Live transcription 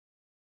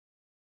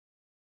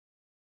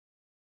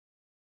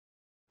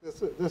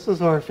This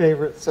is our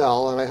favorite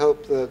cell, and I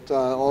hope that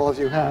all of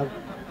you have,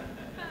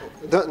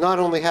 not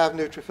only have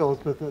neutrophils,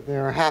 but that they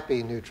are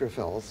happy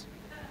neutrophils,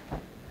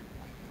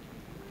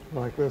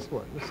 like this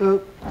one.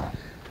 So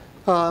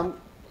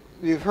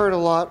you've heard a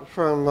lot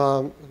from,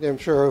 I'm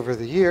sure, over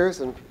the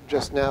years, and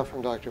just now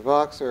from Dr.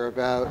 Boxer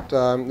about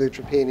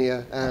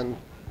neutropenia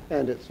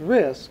and its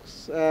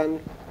risks. And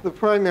the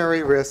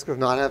primary risk of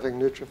not having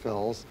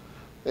neutrophils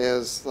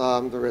is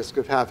the risk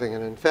of having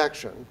an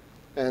infection.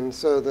 And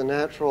so the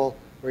natural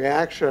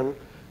reaction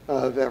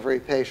of every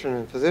patient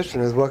and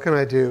physician is, what can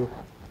I do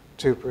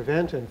to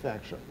prevent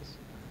infections?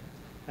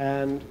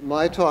 And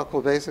my talk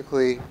will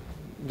basically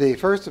be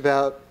first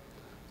about,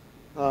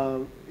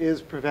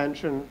 is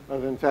prevention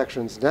of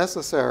infections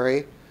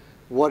necessary?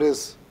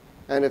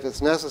 And if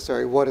it's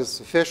necessary, what is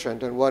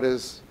sufficient and what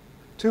is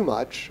too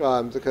much?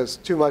 Because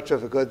too much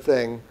of a good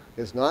thing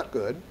is not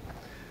good.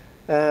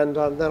 And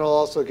then I'll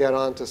also get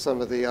on to some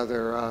of the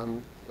other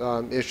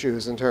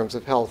issues in terms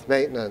of health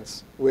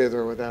maintenance with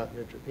or without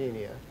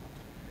neutropenia.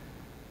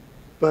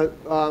 But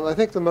I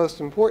think the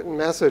most important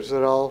message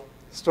that I'll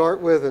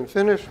start with and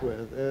finish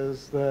with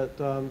is that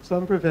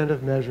some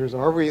preventive measures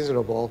are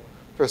reasonable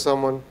for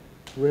someone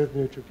with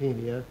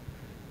neutropenia.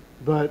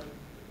 But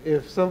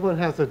if someone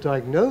has a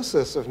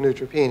diagnosis of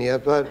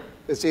neutropenia, but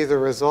it's either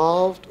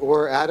resolved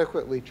or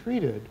adequately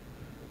treated,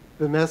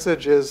 the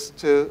message is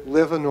to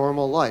live a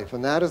normal life.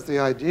 And that is the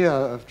idea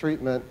of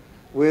treatment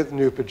with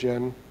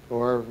Neupogen,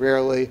 or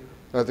rarely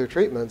other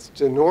treatments,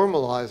 to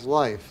normalize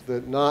life,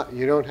 that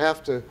you don't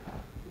have to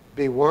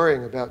be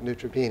worrying about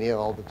neutropenia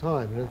all the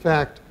time. And in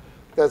fact,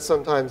 that's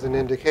sometimes an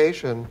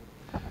indication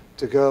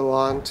to go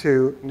on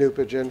to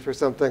Neupogen for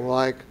something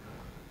like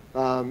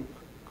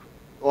autoimmune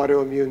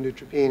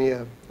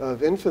neutropenia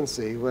of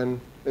infancy, when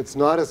it's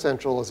not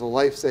essential as a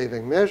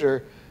life-saving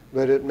measure,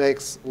 but it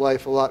makes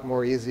life a lot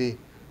more easy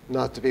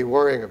not to be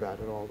worrying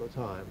about it all the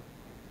time.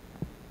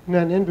 And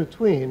then in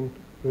between,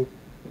 with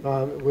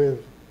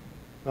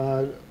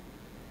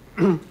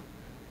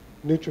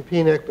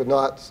neutropenic but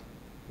not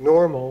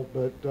normal,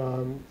 but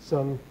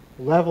some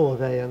level of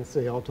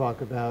ANC I'll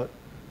talk about.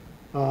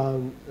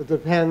 It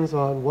depends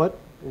on what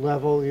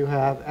level you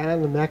have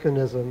and the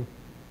mechanism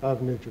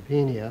of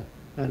neutropenia.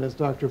 And as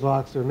Dr.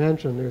 Boxer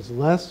mentioned, there's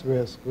less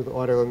risk with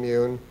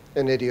autoimmune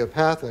and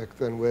idiopathic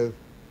than with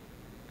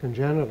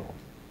congenital.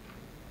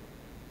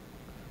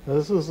 Now,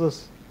 this is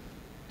this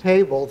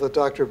table that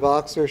Dr.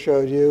 Boxer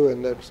showed you,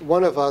 and that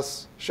one of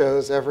us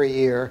shows every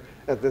year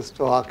at this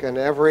talk, and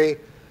every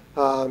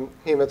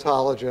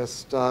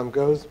hematologist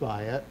goes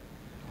by it.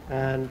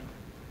 And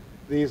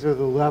these are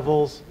the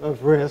levels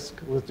of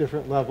risk with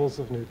different levels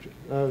of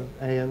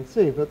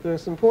ANC. But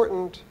there's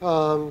important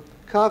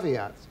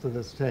caveats to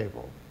this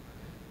table.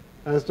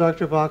 As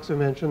Dr. Boxer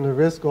mentioned, the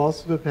risk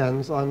also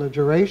depends on the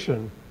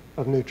duration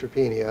of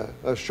neutropenia.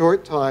 A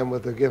short time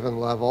with a given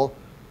level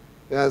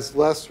has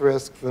less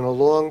risk than a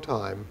long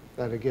time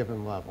at a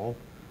given level.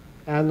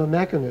 And the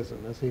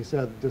mechanism, as he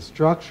said,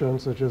 destruction,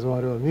 such as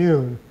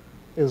autoimmune,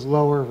 is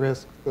lower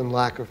risk than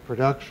lack of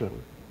production.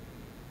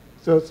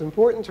 So it's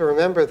important to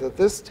remember that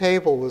this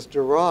table was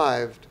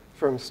derived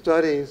from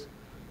studies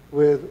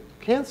with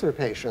cancer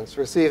patients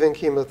receiving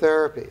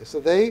chemotherapy. So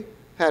they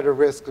had a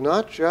risk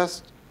not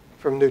just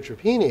from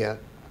neutropenia,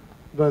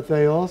 but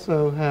they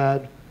also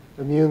had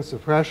immune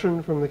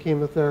suppression from the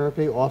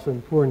chemotherapy,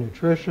 often poor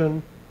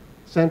nutrition,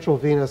 central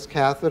venous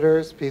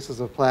catheters,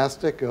 pieces of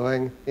plastic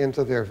going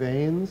into their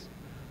veins,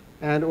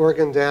 and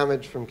organ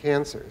damage from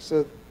cancer.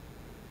 So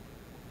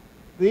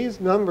these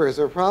numbers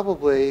are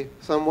probably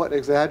somewhat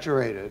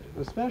exaggerated,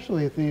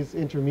 especially at these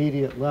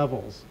intermediate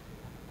levels,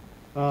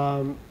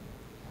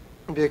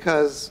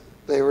 because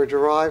they were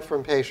derived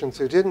from patients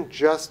who didn't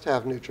just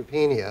have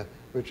neutropenia,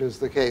 which is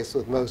the case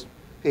with most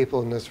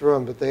people in this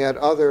room, but they had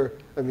other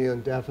immune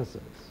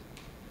deficits.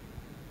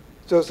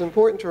 So it's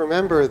important to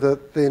remember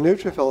that the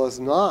neutrophil is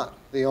not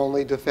the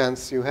only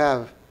defense you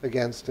have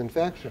against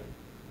infection.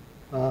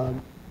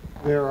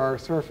 There are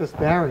surface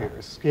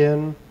barriers,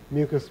 skin,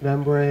 mucous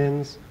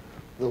membranes.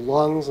 The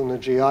lungs and the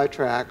GI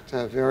tract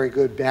have very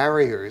good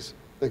barriers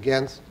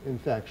against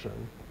infection.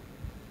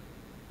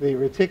 The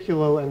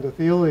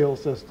reticuloendothelial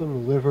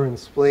system, the liver and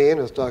spleen,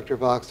 as Dr.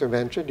 Boxer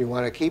mentioned, you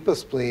want to keep a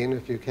spleen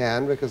if you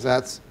can, because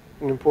that's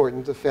an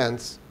important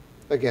defense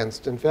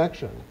against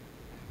infection.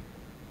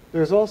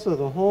 There's also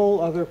the whole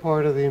other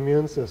part of the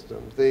immune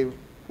system. The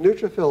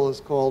neutrophil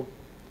is called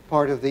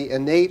part of the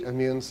innate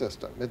immune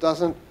system. It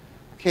doesn't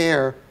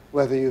care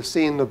whether you've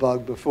seen the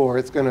bug before.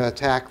 It's going to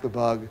attack the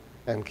bug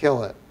and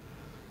kill it.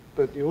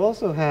 But you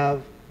also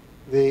have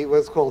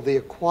what's called the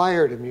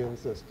acquired immune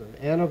system,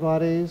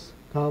 antibodies,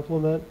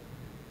 complement,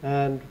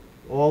 and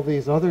all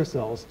these other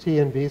cells, T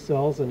and B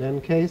cells and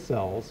NK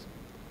cells,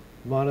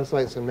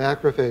 monocytes and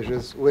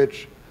macrophages,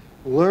 which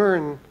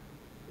learn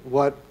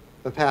what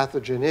the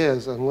pathogen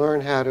is and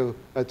learn how to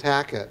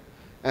attack it.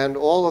 And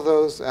all of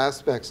those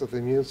aspects of the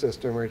immune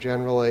system are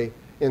generally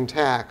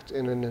intact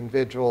in an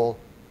individual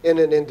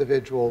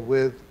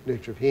with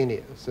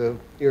neutropenia. So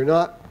you're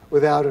not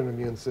without an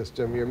immune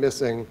system, you're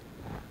missing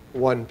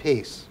one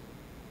piece.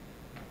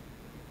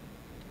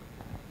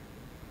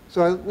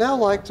 So I'd now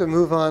like to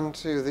move on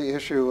to the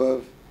issue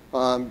of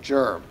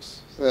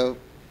germs. So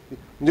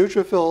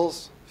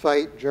neutrophils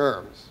fight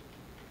germs.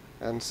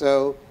 And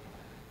so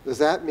does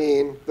that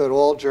mean that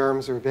all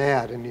germs are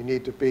bad and you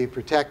need to be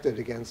protected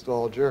against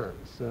all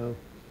germs? So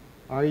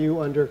are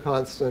you under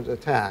constant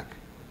attack?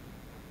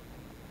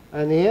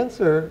 And the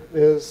answer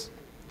is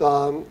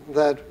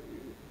that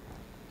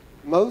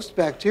most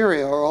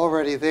bacteria are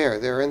already there.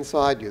 They're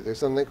inside you. There's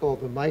something called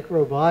the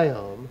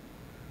microbiome.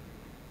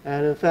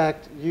 And in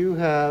fact, you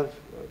have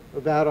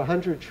about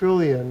 100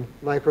 trillion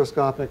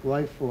microscopic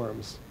life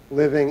forms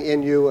living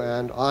in you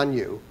and on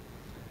you.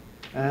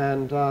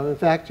 And in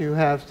fact, you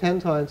have 10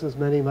 times as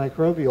many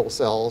microbial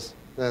cells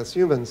as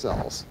human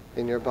cells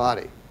in your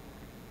body.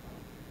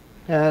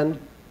 And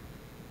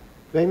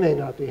they may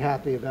not be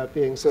happy about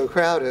being so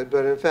crowded,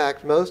 but in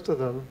fact, most of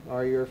them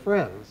are your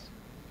friends.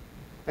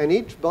 And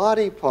each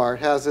body part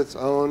has its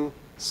own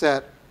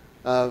set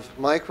of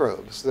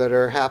microbes that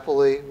are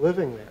happily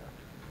living there.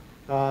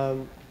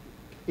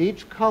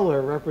 Each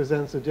color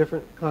represents a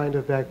different kind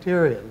of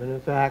bacterium. And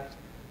in fact,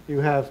 you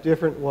have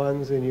different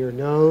ones in your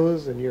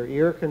nose and your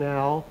ear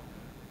canal.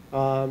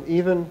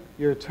 Even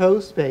your toe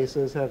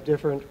spaces have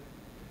different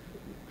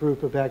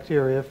group of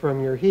bacteria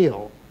from your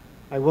heel.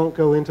 I won't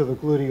go into the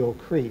gluteal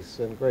crease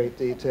in great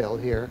detail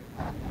here.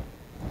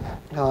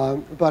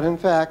 But in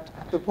fact,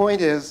 the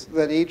point is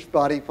that each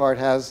body part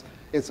has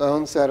its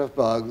own set of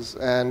bugs,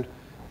 and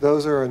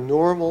those are a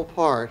normal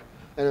part.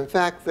 And in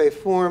fact, they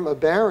form a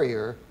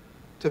barrier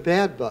to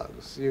bad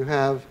bugs. You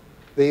have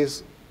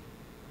these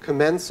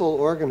commensal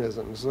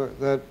organisms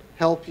that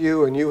help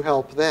you and you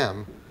help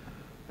them.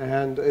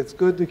 And it's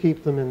good to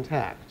keep them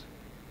intact.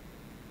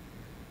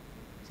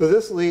 So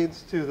this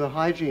leads to the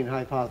hygiene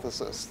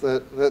hypothesis,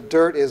 that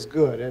dirt is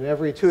good. And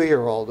every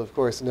 2-year-old, of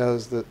course,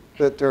 knows that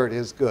dirt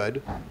is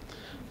good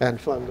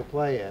and fun to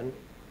play in.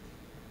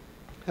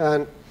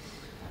 And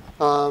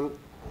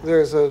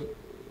there's a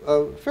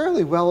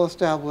fairly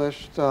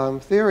well-established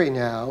theory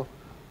now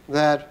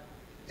that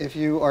if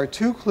you are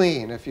too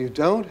clean, if you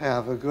don't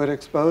have a good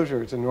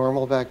exposure to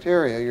normal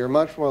bacteria, you're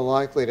much more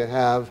likely to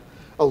have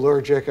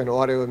allergic and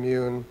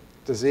autoimmune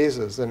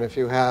diseases than if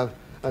you have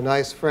a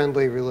nice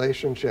friendly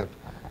relationship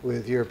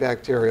with your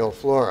bacterial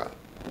flora.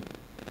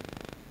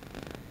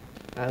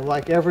 And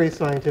like every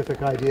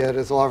scientific idea, it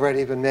has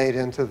already been made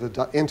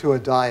into a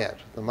diet,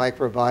 the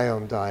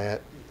microbiome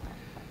diet.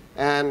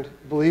 And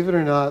believe it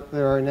or not,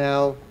 there are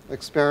now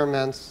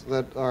experiments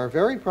that are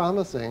very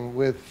promising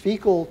with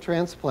fecal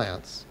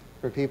transplants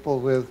for people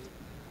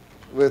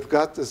with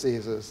gut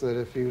diseases, that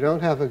if you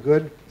don't have a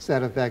good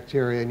set of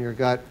bacteria in your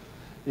gut,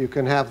 you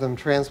can have them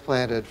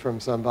transplanted from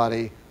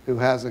somebody who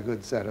has a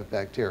good set of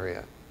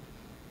bacteria.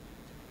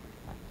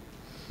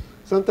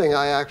 Something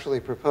I actually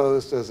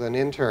proposed as an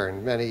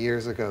intern many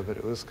years ago, but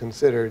it was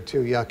considered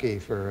too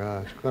yucky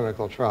for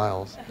clinical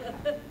trials.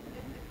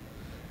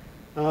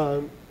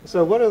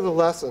 So what are the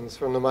lessons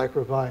from the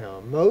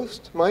microbiome?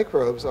 Most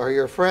microbes are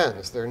your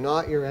friends. They're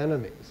not your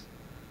enemies.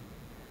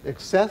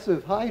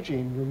 Excessive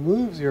hygiene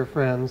removes your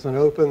friends and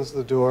opens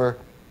the door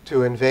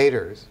to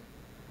invaders.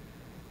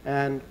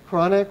 And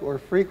chronic or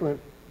frequent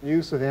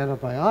use of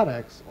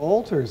antibiotics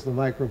alters the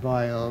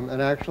microbiome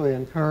and actually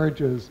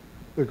encourages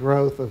the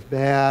growth of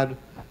bad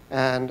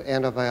and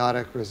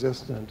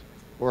antibiotic-resistant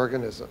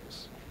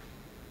organisms.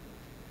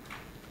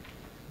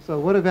 So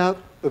what about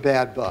the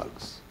bad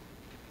bugs?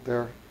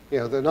 They're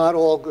not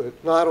all good.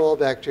 Not all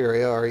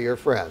bacteria are your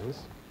friends.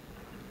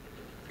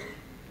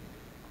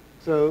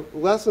 So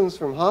lessons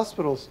from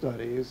hospital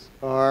studies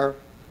are,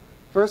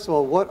 first of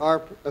all, what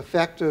are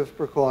effective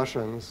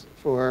precautions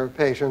for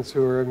patients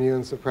who are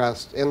immune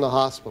suppressed in the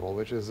hospital,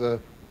 which is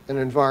an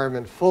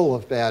environment full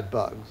of bad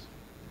bugs?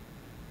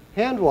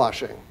 Hand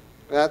washing.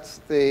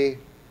 That's the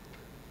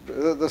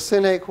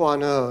sine qua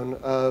non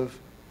of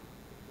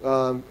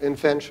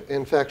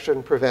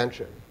infection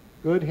prevention.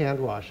 Good hand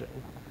washing.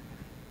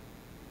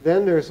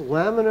 Then there's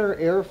laminar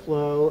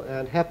airflow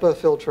and HEPA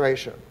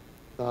filtration,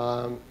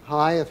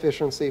 high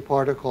efficiency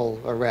particle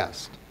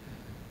arrest.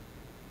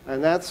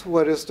 And that's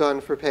what is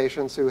done for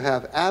patients who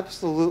have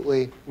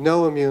absolutely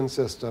no immune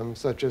system,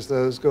 such as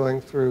those going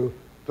through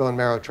bone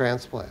marrow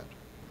transplant.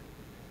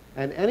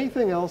 And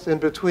anything else in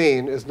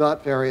between is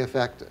not very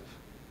effective.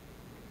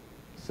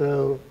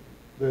 So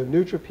the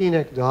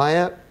neutropenic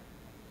diet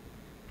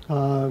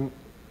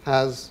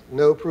has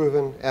no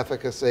proven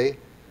efficacy.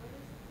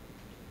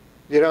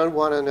 You don't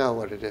want to know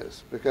what it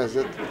is, because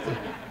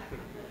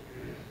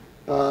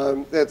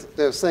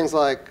there's things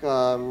like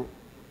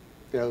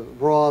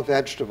raw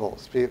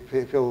vegetables.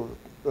 People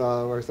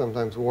are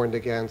sometimes warned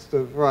against.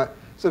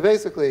 So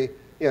basically,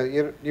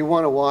 you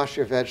want to wash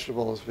your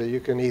vegetables, but you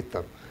can eat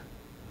them.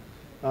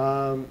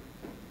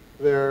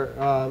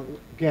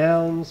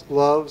 Gowns,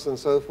 gloves, and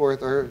so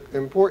forth are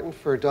important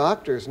for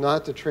doctors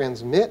not to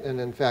transmit an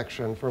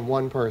infection from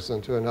one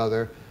person to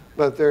another,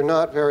 but they're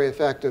not very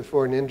effective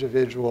for an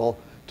individual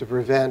to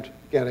prevent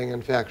getting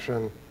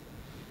infection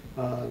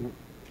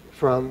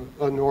from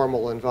a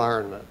normal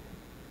environment.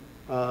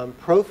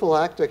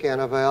 Prophylactic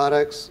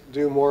antibiotics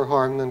do more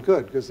harm than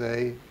good because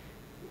they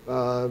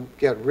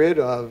get rid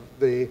of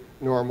the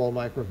normal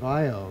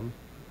microbiome.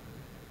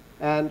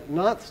 And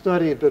not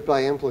studied, but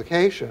by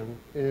implication,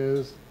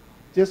 is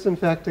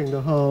disinfecting the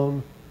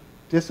home,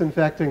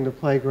 disinfecting the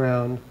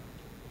playground,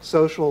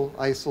 social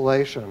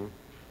isolation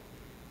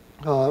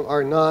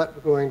are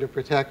not going to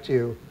protect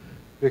you,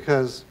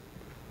 because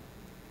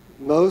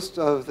most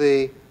of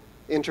the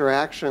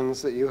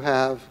interactions that you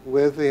have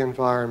with the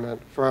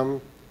environment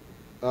from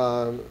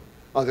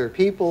other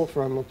people,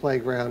 from the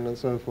playground and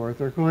so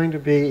forth, are going to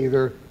be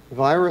either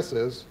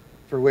viruses,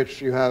 for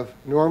which you have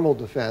normal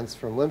defense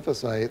from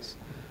lymphocytes,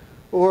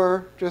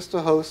 or just a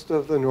host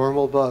of the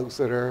normal bugs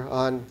that are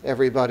on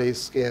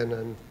everybody's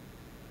skin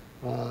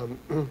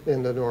and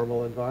in the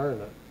normal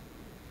environment.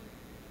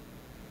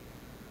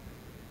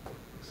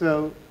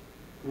 So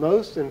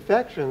most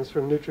infections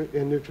in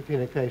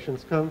neutropenic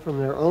patients come from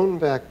their own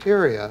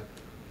bacteria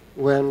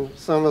when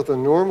some of the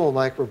normal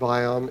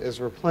microbiome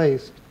is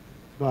replaced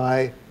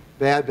by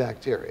bad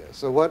bacteria.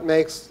 So what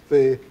makes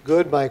the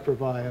good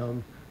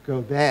microbiome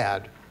go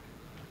bad?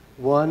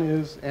 One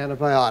is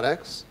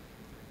antibiotics.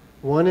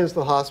 One is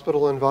the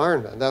hospital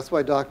environment. That's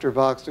why Dr.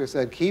 Boxer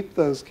said keep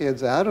those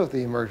kids out of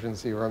the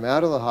emergency room,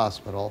 out of the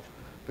hospital,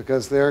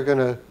 because they're going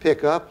to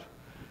pick up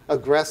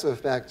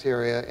aggressive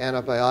bacteria,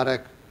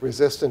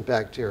 antibiotic-resistant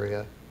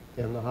bacteria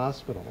in the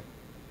hospital.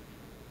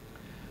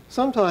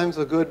 Sometimes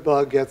a good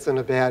bug gets in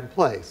a bad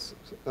place.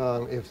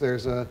 If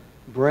there's a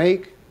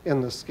break in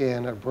the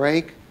skin, a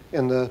break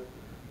in the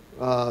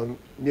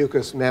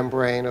mucous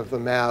membrane of the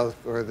mouth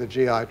or the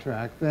GI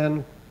tract,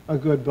 then a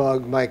good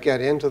bug might get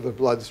into the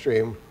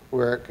bloodstream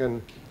where it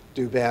can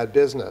do bad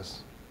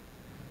business.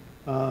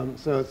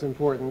 So it's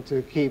important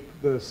to keep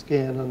the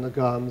skin and the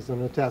gums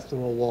and the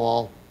intestinal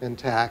wall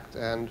intact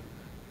and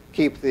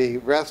keep the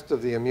rest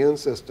of the immune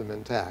system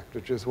intact,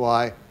 which is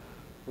why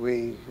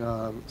we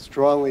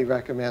strongly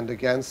recommend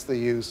against the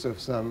use of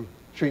some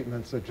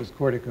treatments such as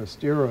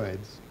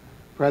corticosteroids,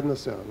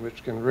 prednisone,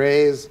 which can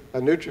raise a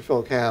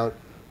neutrophil count,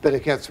 but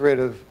it gets rid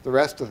of the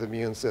rest of the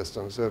immune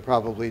system, so it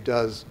probably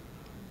does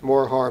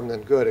more harm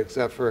than good,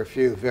 except for a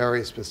few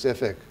very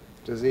specific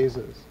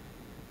diseases.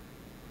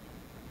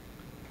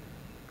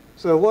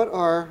 So what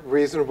are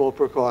reasonable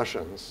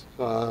precautions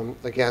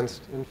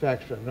against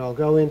infection? And I'll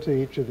go into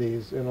each of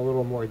these in a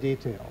little more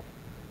detail.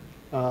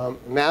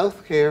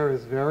 Mouth care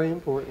is very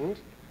important.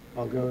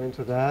 I'll go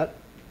into that.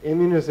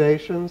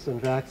 Immunizations and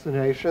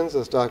vaccinations,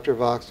 as Dr.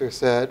 Boxer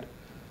said,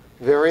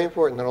 very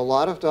important. And a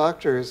lot of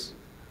doctors,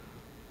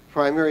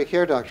 primary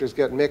care doctors,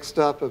 get mixed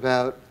up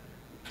about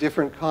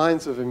different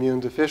kinds of immune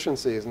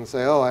deficiencies and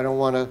say, oh, I don't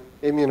want to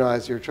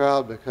immunize your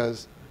child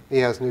because he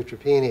has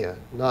neutropenia.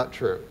 Not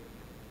true.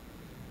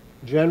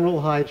 General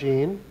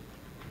hygiene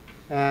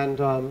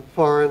and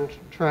foreign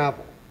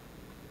travel.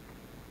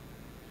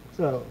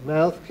 So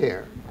mouth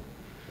care.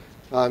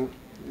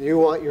 You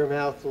want your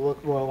mouth to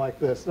look more like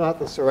this, not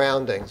the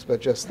surroundings,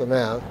 but just the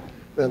mouth,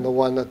 than the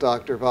one that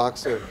Dr.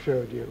 Boxer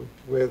showed you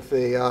with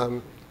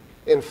the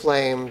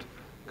inflamed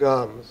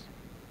gums.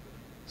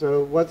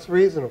 So what's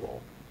reasonable?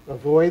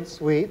 Avoid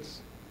sweets,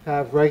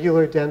 have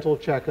regular dental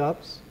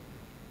checkups,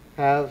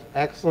 have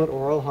excellent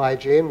oral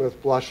hygiene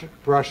with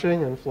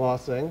brushing and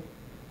flossing.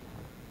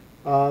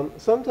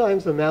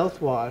 Sometimes a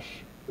mouthwash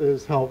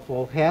is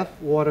helpful, half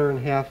water and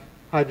half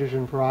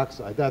hydrogen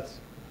peroxide. That's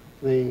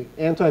the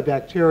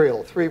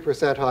antibacterial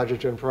 3%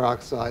 hydrogen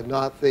peroxide,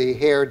 not the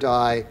hair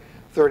dye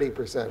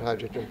 30%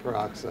 hydrogen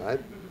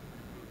peroxide.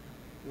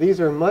 These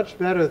are much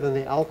better than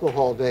the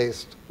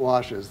alcohol-based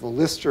washes, the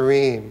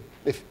Listerine.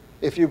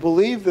 If you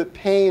believe that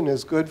pain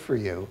is good for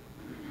you,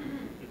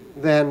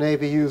 then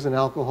maybe use an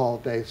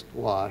alcohol-based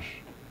wash.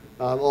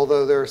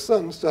 Although there are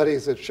some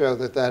studies that show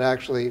that that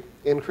actually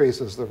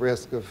increases the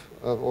risk of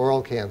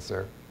oral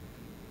cancer.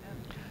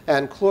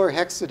 And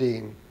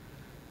chlorhexidine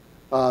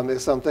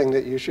is something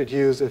that you should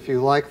use if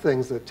you like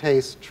things that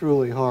taste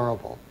truly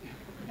horrible.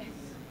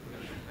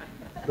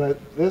 But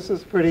this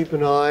is pretty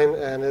benign,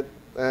 and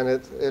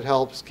it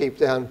helps keep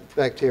down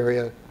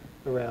bacteria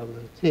around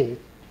the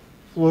teeth.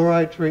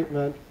 Fluoride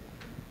treatment.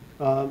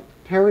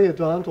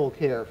 Periodontal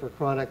care for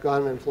chronic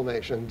gum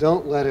inflammation.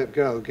 Don't let it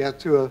go. Get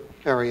to a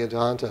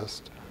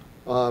periodontist.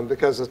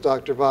 Because as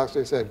Dr.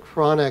 Boxer said,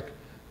 chronic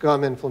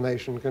gum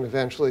inflammation can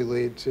eventually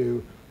lead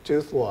to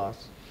tooth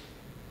loss.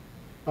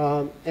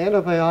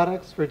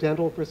 Antibiotics for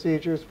dental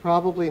procedures,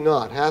 probably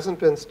not. Hasn't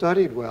been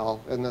studied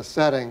well in this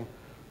setting,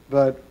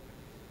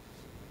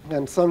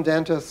 and some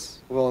dentists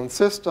will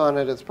insist on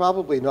it. It's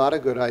probably not a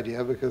good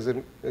idea because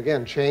it,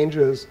 again,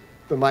 changes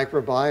the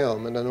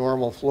microbiome and the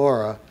normal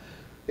flora.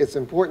 It's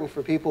important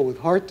for people with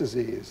heart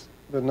disease,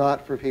 but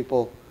not for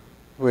people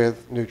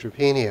with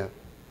neutropenia.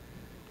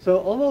 So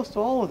almost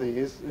all of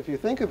these, if you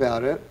think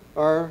about it,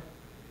 are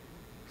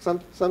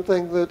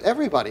something that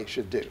everybody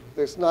should do.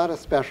 There's not a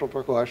special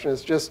precaution.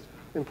 It's just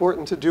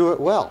important to do it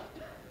well.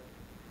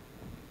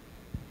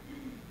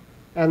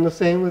 And the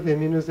same with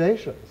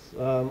immunizations.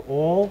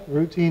 All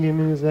routine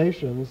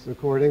immunizations,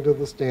 according to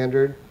the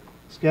standard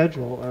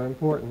schedule, are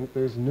important.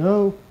 There's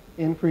no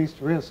increased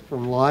risk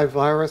from live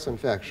virus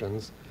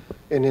infections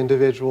in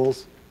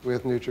individuals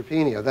with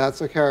neutropenia.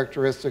 That's a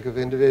characteristic of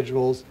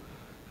individuals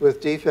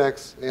with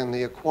defects in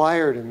the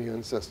acquired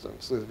immune system,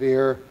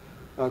 severe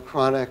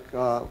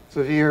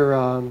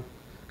severe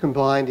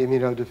combined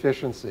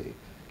immunodeficiency,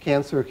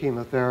 cancer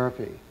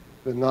chemotherapy,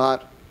 but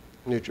not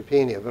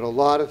neutropenia. But a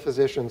lot of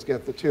physicians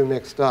get the two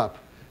mixed up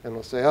and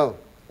will say, oh,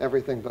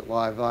 everything but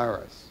live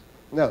virus.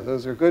 No,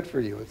 those are good for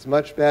you. It's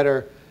much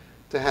better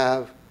to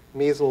have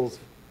measles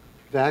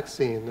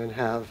vaccine than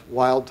have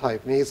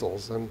wild-type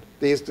measles. And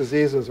these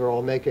diseases are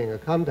all making a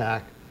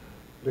comeback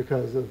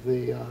because of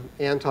the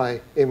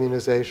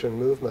anti-immunization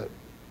movement.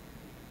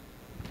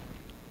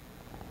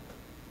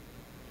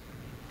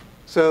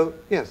 So,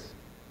 yes?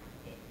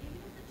 Even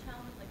if the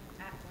child is like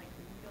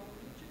no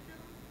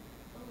neutrophils,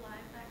 the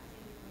live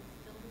vaccine would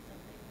still be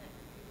something that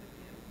you would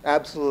do?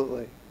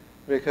 Absolutely.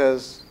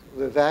 Because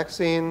the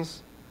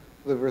vaccines,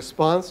 the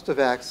response to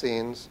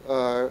vaccines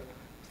are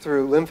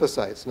through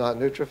lymphocytes, not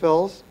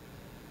neutrophils.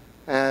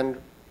 And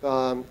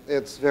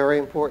it's very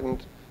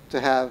important to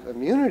have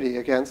immunity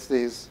against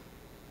these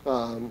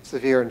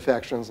severe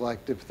infections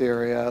like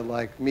diphtheria,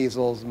 like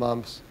measles,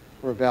 mumps,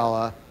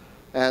 rubella.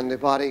 And the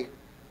body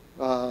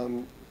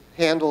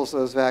handles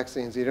those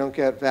vaccines. You don't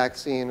get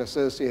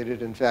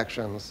vaccine-associated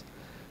infections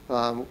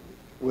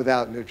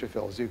without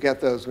neutrophils. You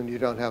get those when you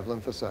don't have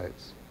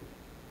lymphocytes.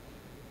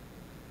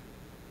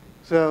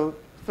 So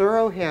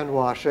thorough hand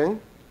washing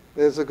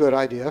is a good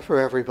idea for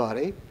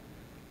everybody.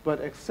 But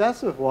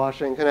excessive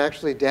washing can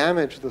actually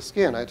damage the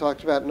skin. I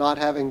talked about not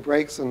having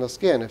breaks in the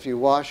skin. If you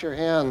wash your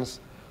hands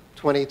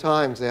 20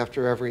 times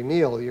after every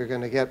meal, you're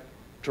going to get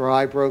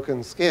dry,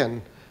 broken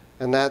skin,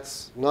 and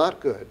that's not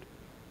good.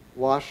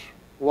 Wash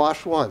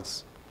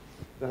once.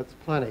 That's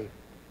plenty.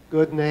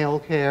 Good nail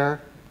care,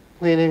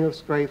 cleaning of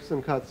scrapes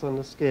and cuts on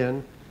the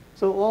skin.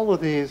 So all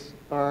of these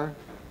are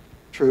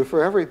true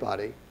for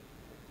everybody.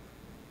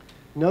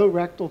 No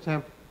rectal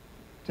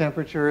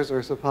temperatures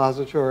or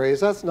suppositories.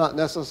 That's not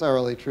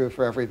necessarily true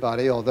for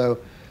everybody, although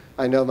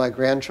I know my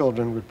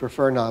grandchildren would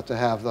prefer not to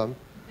have them.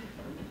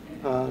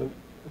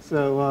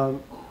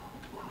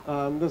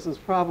 This is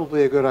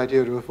probably a good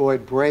idea to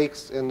avoid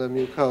breaks in the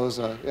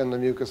mucosa, in the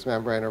mucous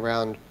membrane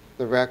around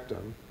the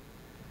rectum.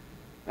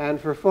 And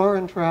for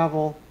foreign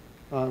travel,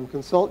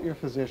 consult your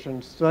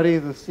physician, study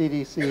the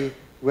CDC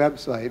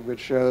website,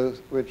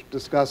 which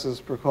discusses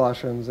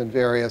precautions in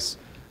various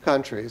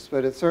countries.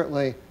 But it's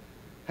certainly,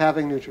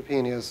 having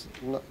neutropenia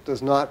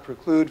does not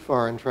preclude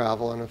foreign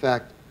travel. And in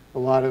fact, a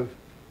lot of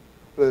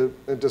the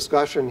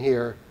discussion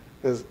here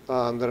is,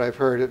 that I've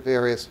heard at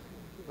various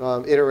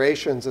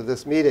iterations of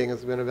this meeting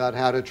has been about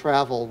how to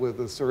travel with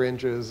the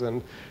syringes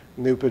and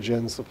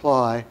Neupogen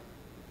supply.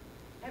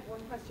 I have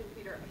one question,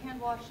 Peter. Hand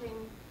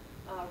washing,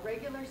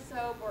 regular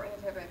soap or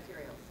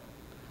antibacterial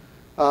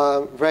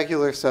soap?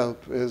 Regular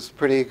soap is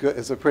pretty good.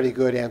 Is a pretty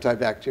good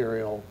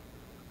antibacterial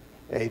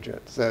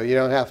agent, so you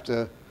don't have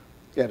to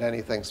get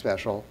anything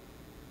special.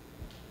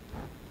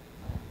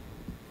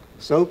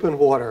 Soap and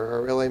water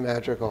are really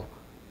magical.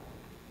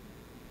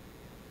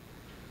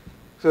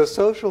 So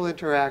social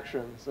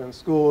interactions and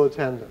school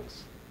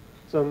attendance.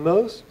 So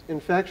most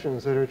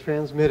infections that are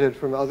transmitted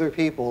from other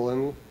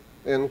people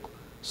in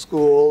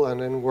school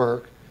and in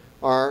work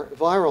are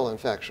viral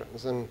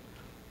infections. And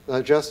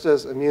just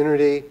as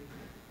immunity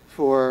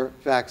for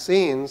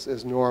vaccines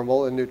is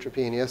normal in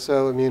neutropenia,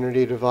 so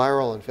immunity to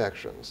viral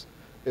infections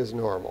is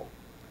normal.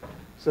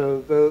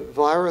 So the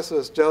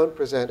viruses don't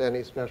present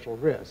any special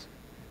risk.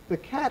 The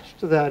catch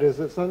to that is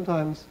that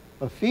sometimes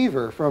a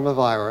fever from a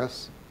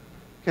virus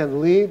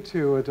can lead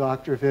to a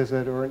doctor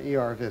visit or an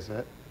ER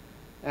visit.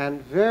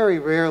 And very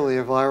rarely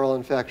a viral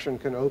infection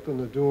can open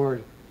the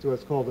door to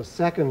what's called a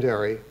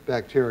secondary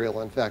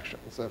bacterial infection.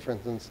 So for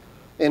instance,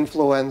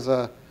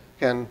 influenza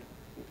can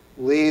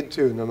lead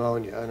to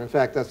pneumonia. And in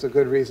fact, that's a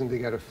good reason to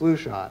get a flu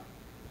shot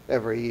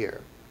every year.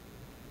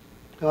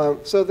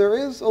 So there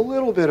is a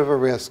little bit of a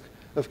risk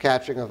of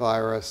catching a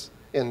virus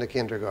in the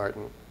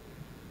kindergarten.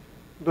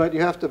 But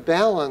you have to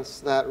balance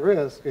that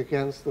risk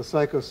against the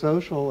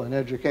psychosocial and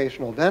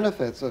educational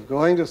benefits of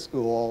going to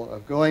school,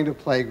 of going to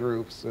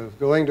playgroups, of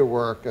going to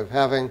work, of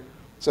having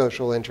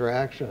social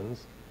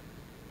interactions.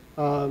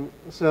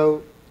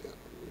 So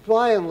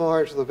by and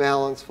large, the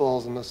balance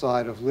falls on the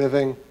side of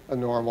living a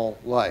normal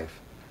life.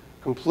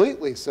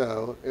 Completely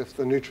so if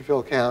the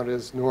neutrophil count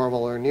is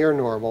normal or near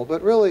normal,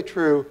 but really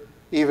true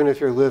even if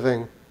you're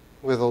living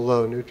with a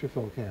low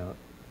neutrophil count.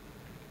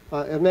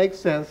 It makes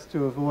sense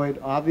to avoid,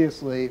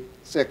 obviously,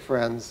 sick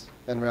friends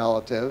and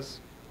relatives.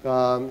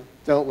 Don't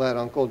let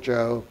Uncle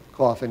Joe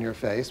cough in your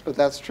face, but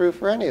that's true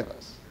for any of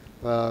us.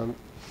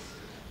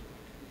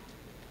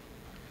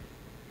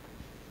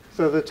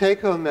 So the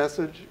take-home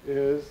message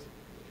is,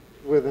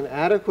 with an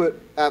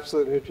adequate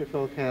absolute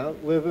neutrophil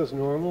count, live as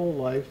normal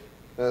life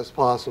as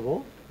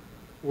possible.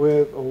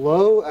 With a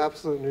low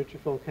absolute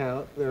neutrophil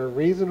count, there are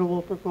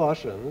reasonable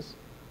precautions,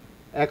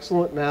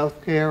 excellent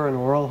mouth care and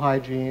oral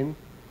hygiene,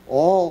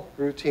 all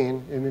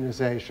routine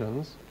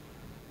immunizations,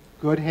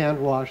 good hand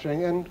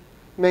washing, and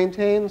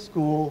maintain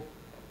school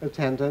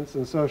attendance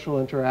and social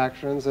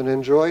interactions, and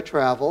enjoy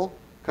travel.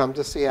 Come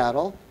to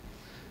Seattle.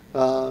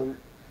 As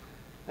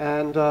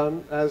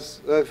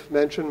I've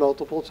mentioned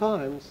multiple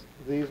times,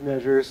 these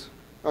measures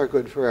are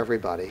good for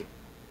everybody.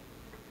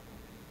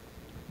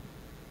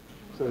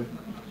 So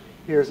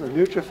here's a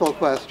neutrophil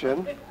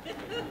question.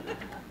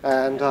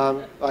 And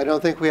I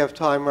don't think we have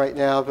time right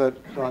now, but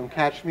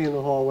catch me in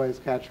the hallways,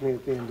 catch me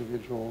at the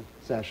individual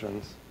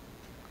sessions.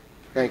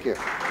 Thank you.